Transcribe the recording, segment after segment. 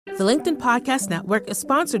The LinkedIn Podcast Network is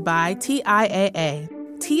sponsored by TIAA.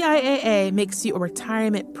 TIAA makes you a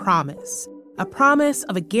retirement promise, a promise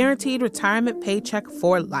of a guaranteed retirement paycheck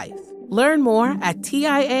for life. Learn more at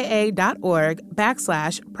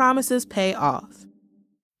TIAA.org/promises pay off.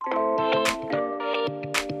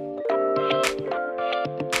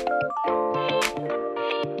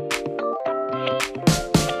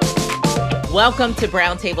 Welcome to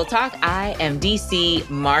Brown Table Talk. I am DC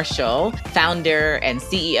Marshall, founder and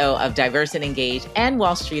CEO of Diverse and Engage and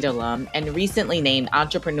Wall Street alum, and recently named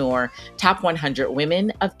Entrepreneur Top 100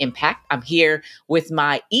 Women of Impact. I'm here with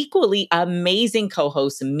my equally amazing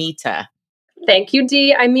co-host, Mita. Thank you,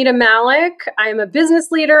 Dee. I'm Mita Malik. I'm a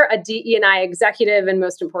business leader, a DE&I executive, and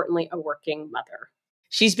most importantly, a working mother.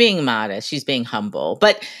 She's being modest. She's being humble.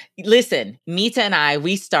 But listen, Mita and I,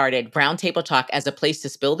 we started Brown Table Talk as a place to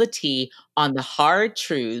spill the tea on the hard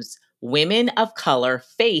truths women of color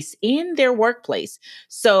face in their workplace.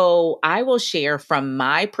 So I will share from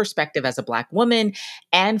my perspective as a Black woman,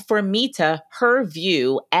 and for Mita, her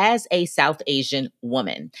view as a South Asian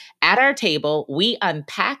woman. At our table, we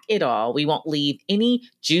unpack it all. We won't leave any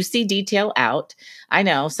juicy detail out. I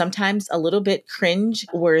know, sometimes a little bit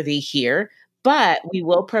cringe-worthy here, but we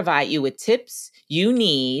will provide you with tips you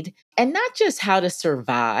need, and not just how to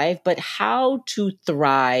survive, but how to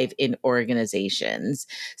thrive in organizations.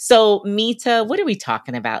 So, Mita, what are we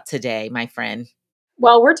talking about today, my friend?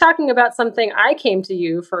 Well, we're talking about something I came to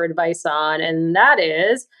you for advice on, and that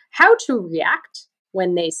is how to react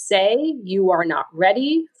when they say you are not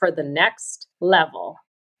ready for the next level.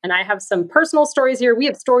 And I have some personal stories here. We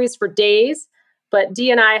have stories for days, but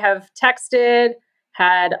Dee and I have texted,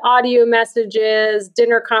 had audio messages,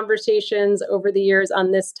 dinner conversations over the years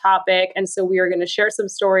on this topic. And so we are going to share some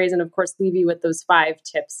stories and, of course, leave you with those 5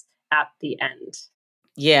 tips at the end.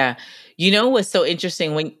 Yeah. You know what's so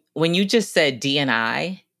interesting? When you just said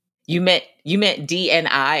D&I, you meant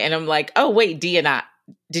D&I, and I'm like, oh wait, D&I.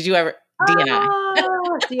 Did you ever D&I?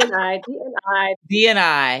 D&I.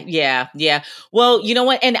 D&I. Yeah. Yeah. Well, you know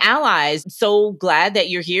what? And allies, so glad that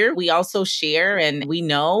you're here. We also share, and we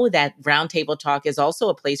know that Roundtable Talk is also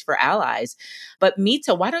a place for allies. But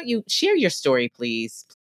Mita, why don't you share your story, please?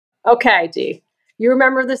 Okay, Dee. You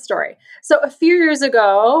remember the story. So a few years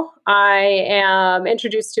ago, I am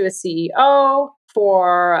introduced to a CEO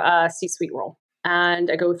for a C-suite role. And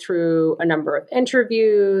I go through a number of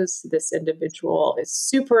interviews. This individual is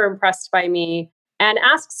super impressed by me and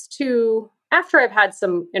asks to, after I've had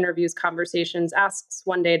some interviews, conversations, asks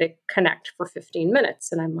one day to connect for 15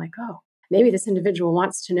 minutes. And I'm like, oh, maybe this individual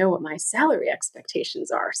wants to know what my salary expectations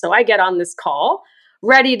are. So I get on this call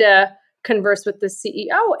ready to converse with the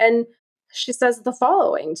CEO. And she says the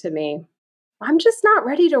following to me: I'm just not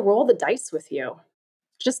ready to roll the dice with you.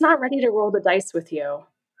 Just not ready to roll the dice with you.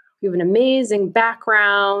 You have an amazing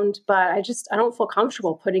background, but I don't feel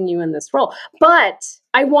comfortable putting you in this role. But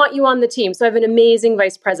I want you on the team. So I have an amazing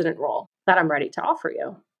vice president role that I'm ready to offer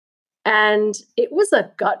you. And it was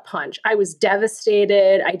a gut punch. I was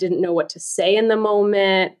devastated. I didn't know what to say in the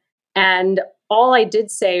moment. And all I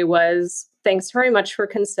did say was, thanks very much for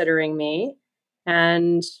considering me.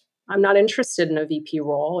 And I'm not interested in a VP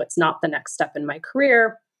role. It's not the next step in my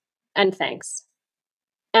career. And thanks.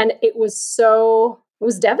 And it was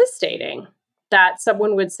devastating that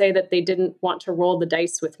someone would say that they didn't want to roll the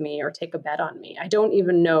dice with me or take a bet on me. I don't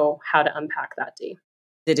even know how to unpack that, Dee.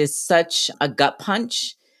 It is such a gut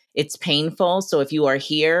punch. It's painful. So if you are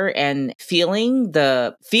here and feeling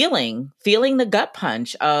the gut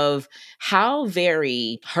punch of how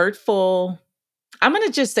very hurtful, I'm going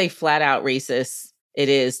to just say flat out racist it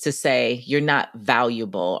is to say you're not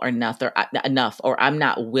valuable or enough, or I'm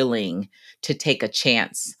not willing to take a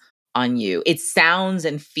chance on you. It sounds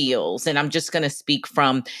and feels, and I'm just going to speak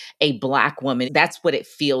from a Black woman. That's what it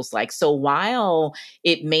feels like. So while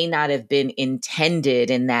it may not have been intended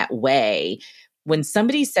in that way, when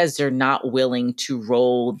somebody says they're not willing to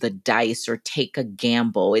roll the dice or take a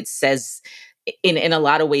gamble, it says in a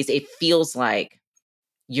lot of ways, it feels like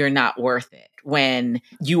you're not worth it when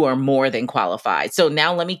you are more than qualified. So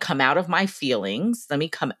now let me come out of my feelings. Let me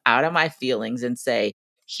come out of my feelings and say,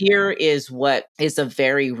 here is what is a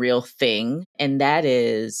very real thing. And that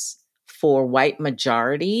is, for white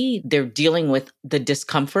majority, they're dealing with the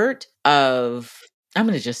discomfort of, I'm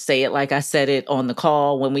going to just say it like I said it on the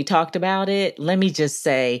call when we talked about it. Let me just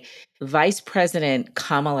say, Vice President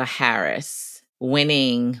Kamala Harris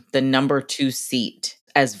winning the number 2 seat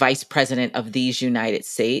as vice president of these United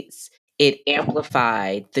States, it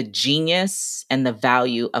amplified the genius and the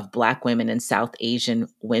value of Black women and South Asian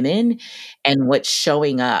women. And what's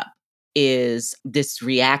showing up is this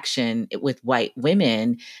reaction with white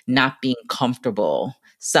women not being comfortable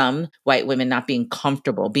some white women not being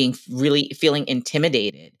comfortable, being really feeling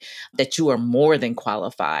intimidated that you are more than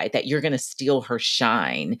qualified, that you're going to steal her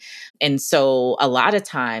shine. And so a lot of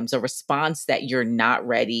times a response that you're not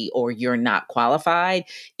ready or you're not qualified,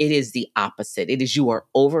 it is the opposite. It is you are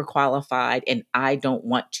overqualified and I don't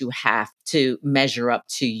want to have to measure up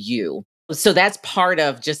to you. So that's part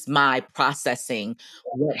of just my processing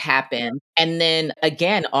what happened. And then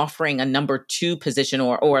again, offering a number two position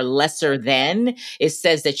or lesser than, it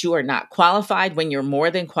says that you are not qualified when you're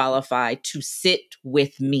more than qualified to sit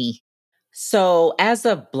with me. So, as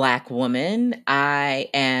a Black woman, I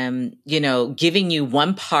am, giving you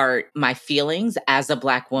one part, my feelings as a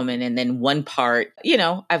Black woman, and then one part,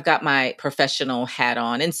 I've got my professional hat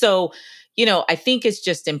on. And so, I think it's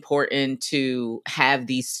just important to have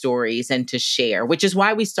these stories and to share, which is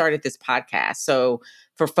why we started this podcast. So,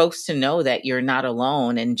 for folks to know that you're not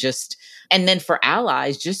alone and then for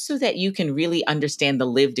allies, just so that you can really understand the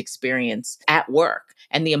lived experience at work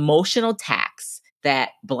and the emotional tax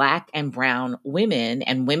that Black and brown women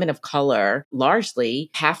and women of color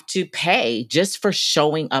largely have to pay just for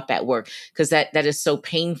showing up at work, because that is so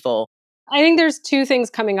painful. I think there's two things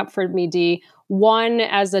coming up for me, Dee. One,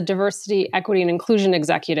 as a diversity, equity, and inclusion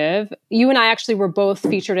executive, you and I actually were both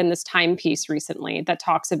featured in this timepiece recently that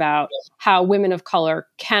talks about how women of color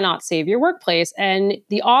cannot save your workplace. And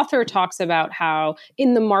the author talks about how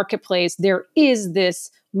in the marketplace, there is this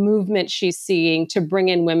movement she's seeing to bring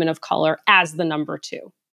in women of color as the number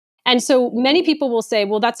two. And so many people will say,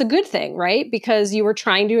 well, that's a good thing, right? Because you were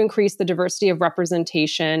trying to increase the diversity of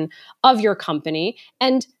representation of your company.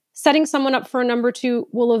 And setting someone up for a number two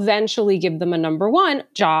will eventually give them a number one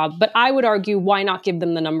job. But I would argue, why not give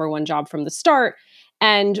them the number one job from the start?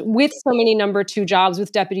 And with so many number two jobs,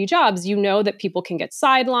 with deputy jobs, you know that people can get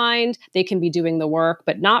sidelined, they can be doing the work,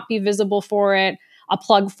 but not be visible for it. A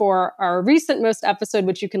plug for our recent most episode,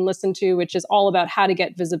 which you can listen to, which is all about how to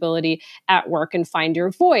get visibility at work and find your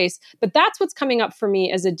voice. But that's what's coming up for me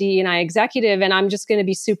as a D&I executive. And I'm just going to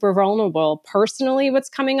be super vulnerable. Personally, what's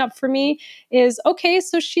coming up for me is, okay,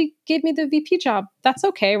 so she gave me the VP job. That's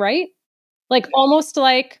okay, right? Like almost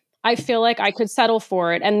like I feel like I could settle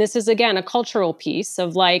for it. And this is, again, a cultural piece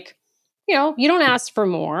of like, you don't ask for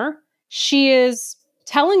more. She is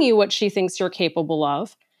telling you what she thinks you're capable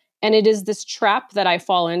of. And it is this trap that I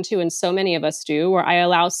fall into, and so many of us do, where I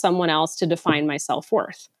allow someone else to define my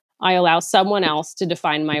self-worth. I allow someone else to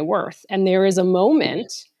define my worth. And there is a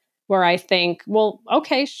moment where I think, well,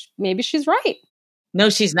 okay, maybe she's right.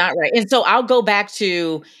 No, she's not right. And so I'll go back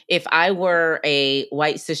to, if I were a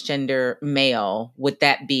white cisgender male, would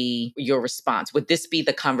that be your response? Would this be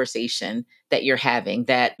the conversation that you're having,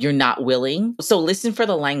 that you're not willing? So listen for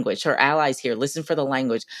the language. Her allies here, listen for the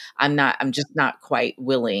language. I'm just not quite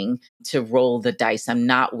willing to roll the dice. I'm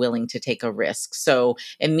not willing to take a risk. So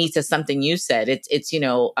it meets as something you said. It's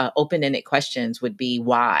open-ended questions would be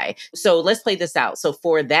why. So let's play this out. So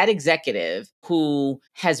for that executive who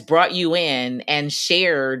has brought you in and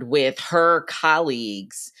shared with her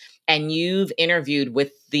colleagues, and you've interviewed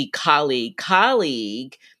with the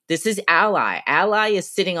colleague, this is ally. Ally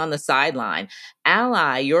is sitting on the sideline.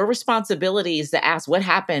 Ally, your responsibility is to ask, what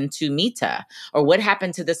happened to Mita? Or what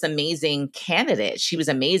happened to this amazing candidate? She was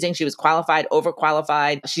amazing. She was qualified,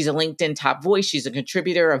 overqualified. She's a LinkedIn top voice. She's a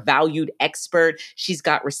contributor, a valued expert. She's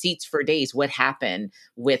got receipts for days. What happened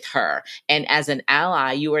with her? And as an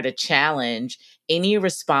ally, you are to challenge any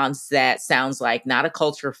response that sounds like not a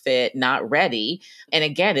culture fit, not ready. And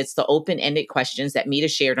again, it's the open-ended questions that Mita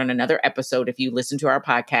shared on another episode. If you listen to our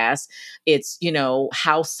podcast, it's,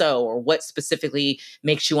 how so, or what specifically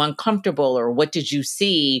makes you uncomfortable, or what did you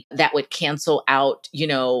see that would cancel out,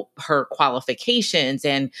 her qualifications?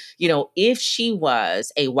 And, if she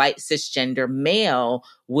was a white cisgender male,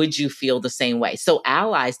 would you feel the same way? So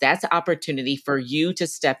allies, that's an opportunity for you to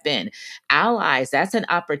step in. Allies, that's an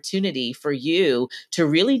opportunity for you to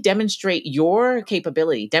really demonstrate your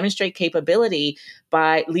capability, demonstrate capability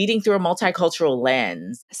by leading through a multicultural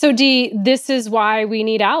lens. So Dee, this is why we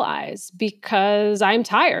need allies, because I'm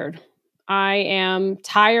tired. I am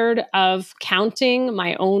tired of counting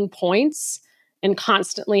my own points and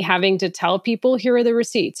constantly having to tell people, here are the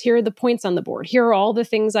receipts, here are the points on the board, here are all the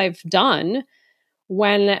things I've done,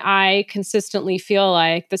 when I consistently feel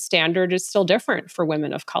like the standard is still different for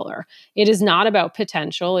women of color. It is not about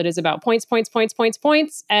potential. It is about points, points, points, points,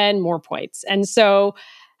 points, and more points. And so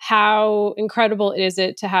how incredible is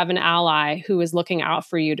it to have an ally who is looking out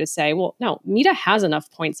for you to say, well, no, Mita has enough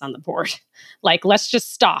points on the board. Like, let's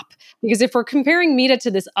just stop. Because if we're comparing Mita to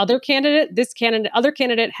this other candidate, other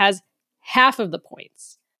candidate has half of the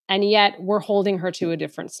points. And yet we're holding her to a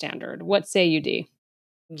different standard. What say you, Dee?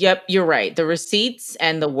 Yep, you're right. The receipts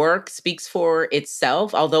and the work speaks for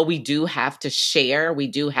itself. Although we do have to share, we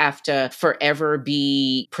do have to forever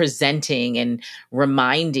be presenting and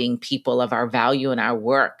reminding people of our value and our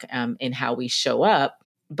work and how we show up.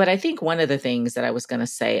 But I think one of the things that I was going to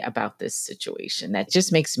say about this situation that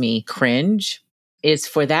just makes me cringe is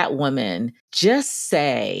for that woman, just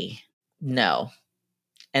say no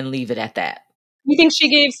and leave it at that. You think she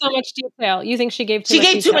gave so much detail? You think she gave too She much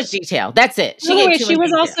gave too detail? much detail. That's it. By She the gave way, too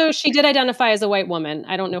much detail. she did identify as a white woman.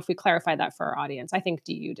 I don't know if we clarified that for our audience. I think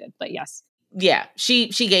you did, but yes. Yeah, she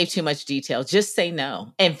gave too much detail. Just say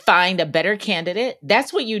no and find a better candidate.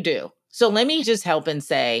 That's what you do. So let me just help and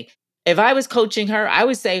say, if I was coaching her, I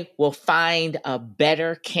would say, well, find a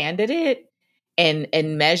better candidate and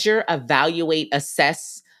measure, evaluate,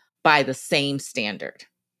 assess by the same standard.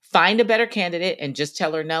 Find a better candidate and just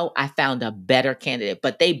tell her, no, I found a better candidate,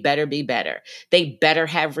 but they better be better. They better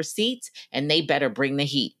have receipts and they better bring the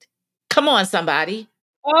heat. Come on, somebody.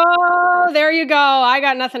 Oh, there you go. I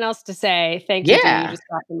got nothing else to say. Thank you, Dee. You Yeah. just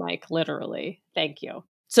got the mic, literally. Thank you.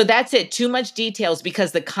 So that's it. Too much details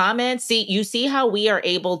because the comments, see, you see how we are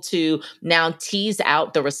able to now tease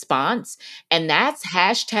out the response. And that's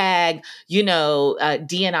hashtag,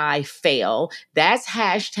 DNI fail. That's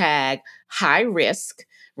hashtag high risk,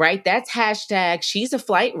 right? That's hashtag she's a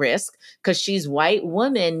flight risk because she's white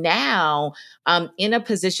woman now in a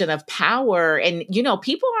position of power. And,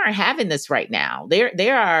 people aren't having this right now.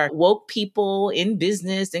 There are woke people in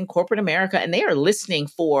business in corporate America, and they are listening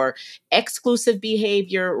for exclusive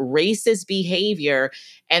behavior, racist behavior.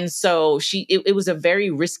 And so it was a very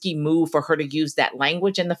risky move for her to use that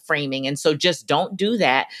language and the framing. And so just don't do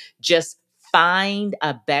that. Just find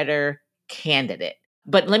a better candidate.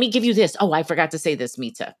 But let me give you this. Oh, I forgot to say this,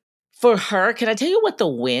 Mita. For her, can I tell you what the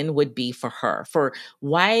win would be for her? For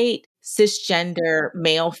white, cisgender,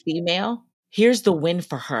 male, female, here's the win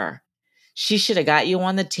for her. She should have got you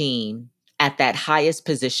on the team at that highest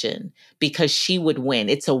position because she would win.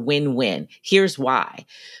 It's a win-win. Here's why.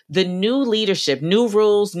 The new leadership, new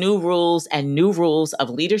rules, and new rules of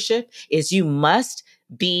leadership is you must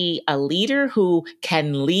be a leader who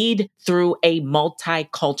can lead through a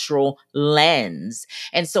multicultural lens.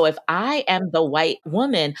 And so if I am the white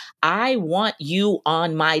woman, I want you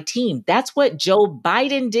on my team. That's what Joe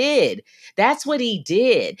Biden did. That's what he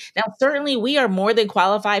did. Now, certainly we are more than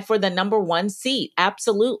qualified for the number one seat.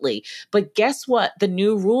 Absolutely. But guess what? The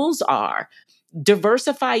new rules are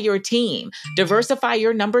diversify your team, diversify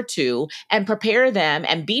your number two, and prepare them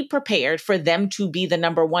and be prepared for them to be the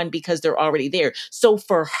number one because they're already there. So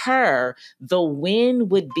for her, the win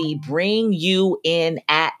would be bring you in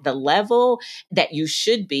at the level that you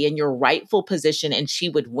should be in your rightful position, and she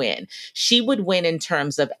would win. She would win in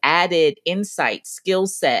terms of added insight, skill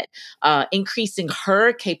set, increasing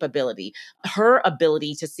her capability, her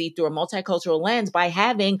ability to see through a multicultural lens by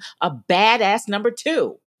having a badass number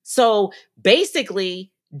two. So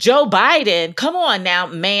basically, Joe Biden, come on now,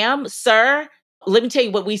 ma'am, sir. Let me tell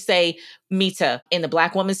you what we say, Mita, in the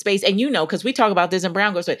Black woman space. And because we talk about this in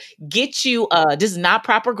Brown Girl Space, get you, this is not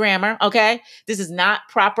proper grammar, okay? This is not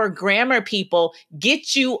proper grammar, people.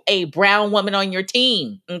 Get you a brown woman on your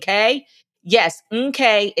team, okay? Yes,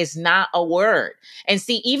 okay is not a word. And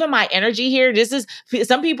see, even my energy here,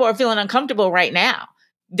 some people are feeling uncomfortable right now.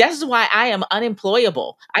 This is why I am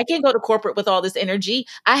unemployable. I can't go to corporate with all this energy.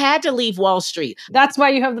 I had to leave Wall Street. That's why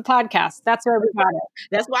you have the podcast. That's why we got it.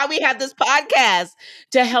 That's why we have this podcast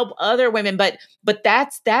to help other women. But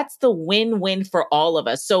that's the win-win for all of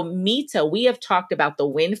us. So Mita, we have talked about the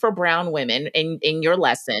win for brown women in your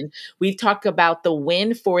lesson. We've talked about the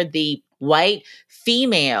win for the white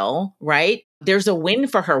female, right? There's a win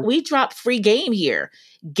for her. We dropped free game here.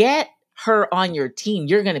 Get her on your team.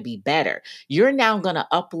 You're going to be better. You're now going to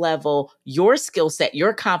up level your skill set,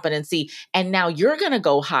 your competency, and now you're going to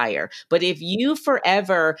go higher. But if you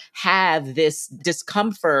forever have this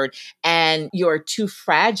discomfort and you're too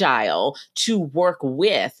fragile to work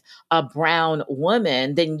with a brown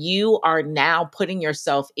woman, then you are now putting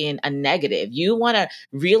yourself in a negative. You want to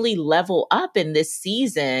really level up in this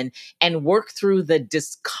season and work through the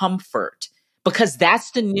discomfort because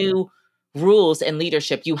that's the new rules and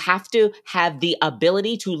leadership. You have to have the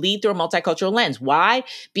ability to lead through a multicultural lens. Why?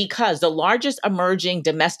 Because the largest emerging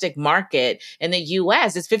domestic market in the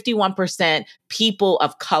US is 51% people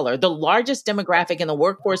of color. The largest demographic in the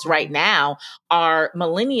workforce right now are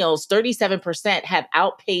millennials. 37% have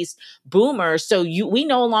outpaced boomers. So we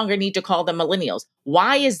no longer need to call them millennials.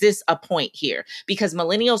 Why is this a point here? Because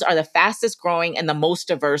millennials are the fastest growing and the most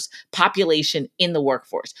diverse population in the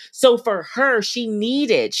workforce. So for her, she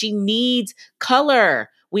needs color.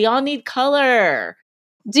 We all need color.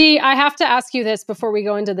 Dee, I have to ask you this before we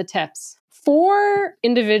go into the tips. For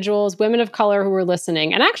individuals, women of color who are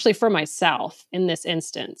listening, and actually for myself in this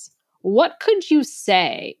instance, what could you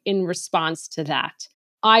say in response to that?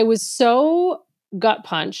 I was so gut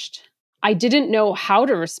punched. I didn't know how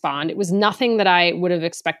to respond. It was nothing that I would have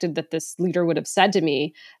expected that this leader would have said to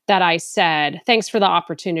me, that I said, thanks for the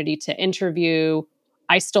opportunity to interview.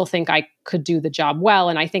 I still think I could do the job well.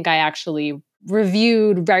 And I think I actually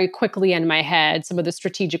reviewed very quickly in my head some of the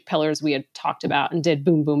strategic pillars we had talked about and did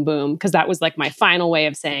boom, boom, boom, because that was like my final way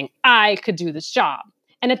of saying I could do this job.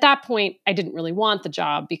 And at that point, I didn't really want the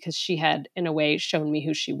job because she had, in a way, shown me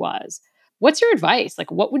who she was. What's your advice?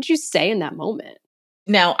 Like, what would you say in that moment?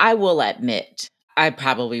 Now, I will admit, I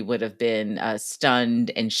probably would have been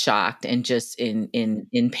stunned and shocked and just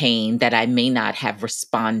in pain that I may not have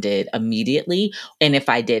responded immediately. And if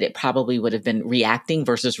I did, it probably would have been reacting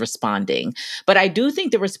versus responding. But I do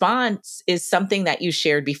think the response is something that you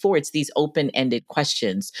shared before. It's these open-ended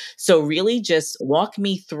questions. So really just walk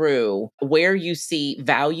me through where you see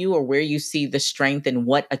value or where you see the strength and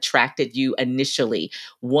what attracted you initially.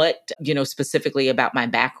 What, specifically about my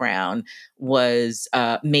background was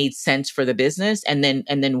made sense for the business, and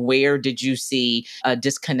then where did you see a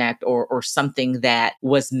disconnect or something that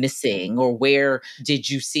was missing, or where did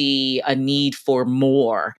you see a need for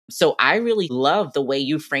more? So I really love the way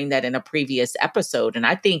you framed that in a previous episode, and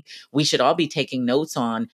I think we should all be taking notes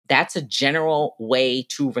on that's a general way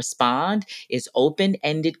to respond, is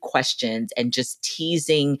open-ended questions and just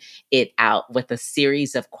teasing it out with a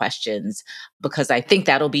series of questions, because I think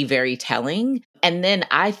that'll be very telling. And then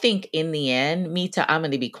I think in the end, Mita, I'm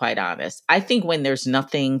going to be quite honest. I think when there's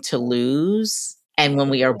nothing to lose and when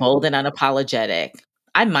we are bold and unapologetic,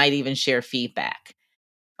 I might even share feedback.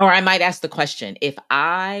 Or I might ask the question, if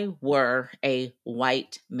I were a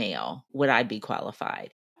white male, would I be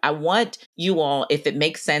qualified? I want you all, if it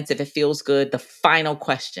makes sense, if it feels good, the final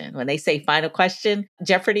question. When they say final question,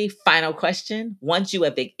 Jeopardy, final question. Once you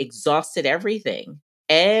have exhausted everything,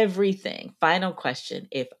 final question.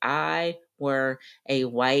 If I were a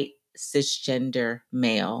white cisgender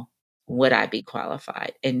male, would I be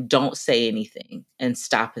qualified? And don't say anything and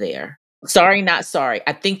stop there. Sorry, not sorry.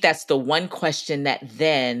 I think that's the one question that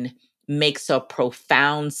then makes a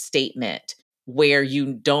profound statement where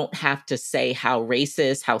you don't have to say how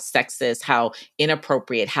racist, how sexist, how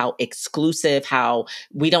inappropriate, how exclusive, how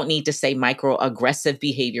we don't need to say microaggressive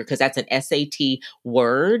behavior, because that's an SAT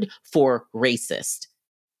word for racist.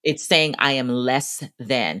 It's saying I am less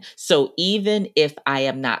than. So even if I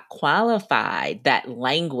am not qualified, that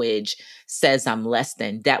language says I'm less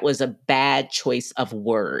than. That was a bad choice of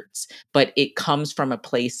words, but it comes from a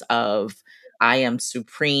place of I am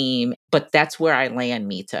supreme. But that's where I land,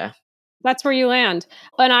 Mita. That's where you land.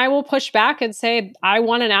 And I will push back and say, I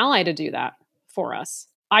want an ally to do that for us.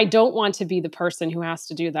 I don't want to be the person who has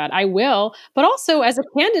to do that. I will. But also, as a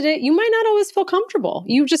candidate, you might not always feel comfortable.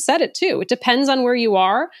 You just said it too. It depends on where you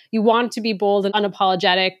are. You want to be bold and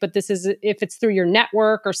unapologetic, but this is if it's through your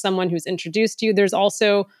network or someone who's introduced you, there's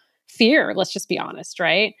also fear. Let's just be honest,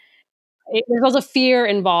 right? There's also fear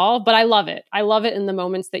involved, but I love it. I love it in the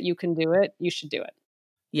moments that you can do it. You should do it.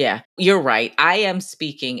 Yeah, you're right. I am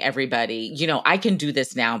speaking, everybody. I can do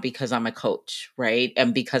this now because I'm a coach, right?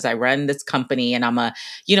 And because I run this company and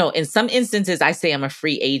in some instances, I say I'm a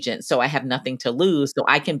free agent. So I have nothing to lose. So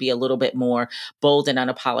I can be a little bit more bold and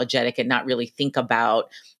unapologetic and not really think about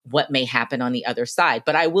what may happen on the other side.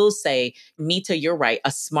 But I will say, Mita, you're right.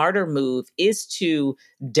 A smarter move is to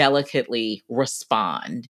delicately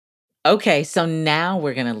respond. Okay, so now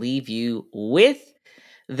we're going to leave you with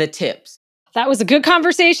the tips. That was a good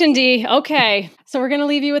conversation, Dee. Okay. So we're going to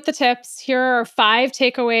leave you with the tips. Here are 5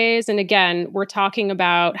 takeaways. And again, we're talking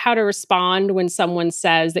about how to respond when someone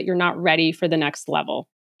says that you're not ready for the next level.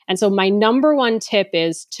 And so my number one tip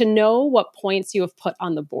is to know what points you have put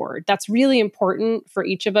on the board. That's really important for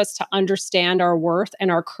each of us to understand our worth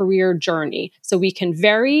and our career journey so we can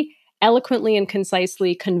very eloquently and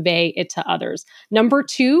concisely convey it to others. Number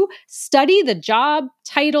 2, study the job,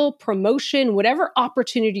 title, promotion, whatever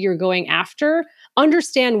opportunity you're going after.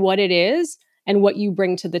 Understand what it is and what you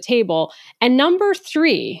bring to the table. And number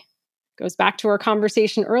 3 goes back to our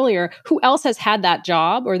conversation earlier. Who else has had that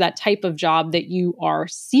job or that type of job that you are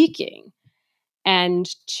seeking? And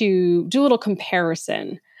to do a little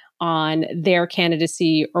comparison on their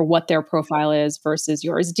candidacy or what their profile is versus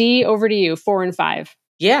yours. Dee, over to you, 4 and 5.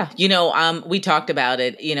 Yeah, we talked about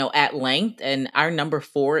it, at length, and our number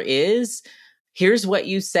 4 is here's what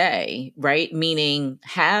you say, right? Meaning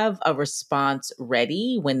have a response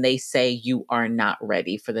ready when they say you are not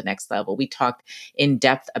ready for the next level. We talked in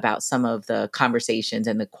depth about some of the conversations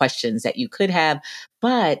and the questions that you could have,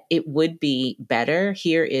 but it would be better.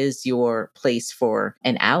 Here is your place for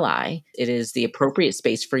an ally. It is the appropriate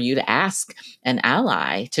space for you to ask an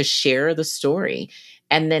ally to share the story.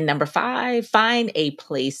 And then number 5, find a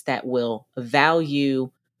place that will value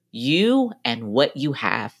you and what you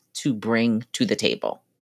have to bring to the table.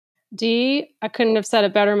 Dee, I couldn't have said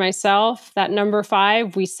it better myself. That number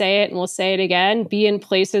 5, we say it and we'll say it again. Be in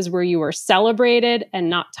places where you are celebrated and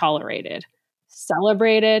not tolerated.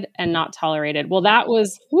 Celebrated and not tolerated. Well, that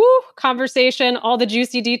was conversation, all the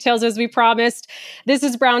juicy details as we promised. This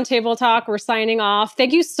is Brown Table Talk. We're signing off.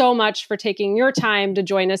 Thank you so much for taking your time to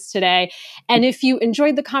join us today. And if you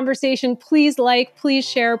enjoyed the conversation, please like, please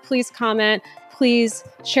share, please comment, please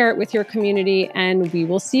share it with your community, and we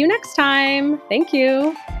will see you next time. Thank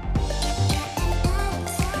you.